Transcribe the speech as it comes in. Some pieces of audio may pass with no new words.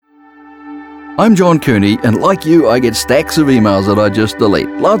I'm John Cooney, and like you, I get stacks of emails that I just delete.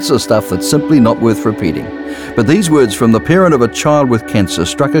 Lots of stuff that's simply not worth repeating. But these words from the parent of a child with cancer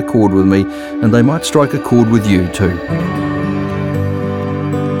struck a chord with me, and they might strike a chord with you too.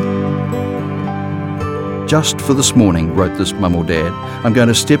 Just for this morning, wrote this mum or dad, I'm going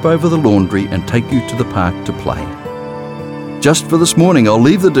to step over the laundry and take you to the park to play. Just for this morning, I'll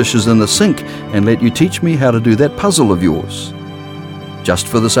leave the dishes in the sink and let you teach me how to do that puzzle of yours. Just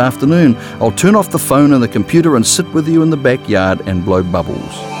for this afternoon, I'll turn off the phone and the computer and sit with you in the backyard and blow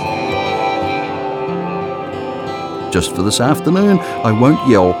bubbles. Just for this afternoon, I won't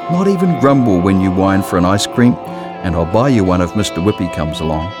yell, not even grumble when you whine for an ice cream, and I'll buy you one if Mr. Whippy comes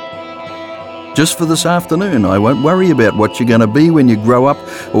along. Just for this afternoon, I won't worry about what you're going to be when you grow up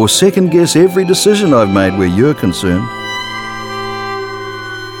or second guess every decision I've made where you're concerned.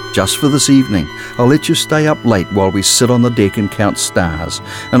 Just for this evening, I'll let you stay up late while we sit on the deck and count stars,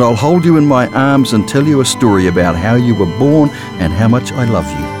 and I'll hold you in my arms and tell you a story about how you were born and how much I love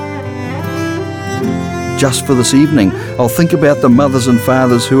you. Just for this evening, I'll think about the mothers and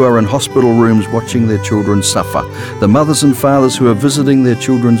fathers who are in hospital rooms watching their children suffer, the mothers and fathers who are visiting their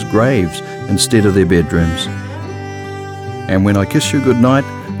children's graves instead of their bedrooms. And when I kiss you goodnight,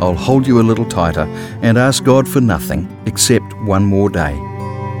 I'll hold you a little tighter and ask God for nothing except one more day.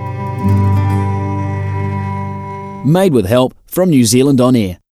 Made with help from New Zealand On Air.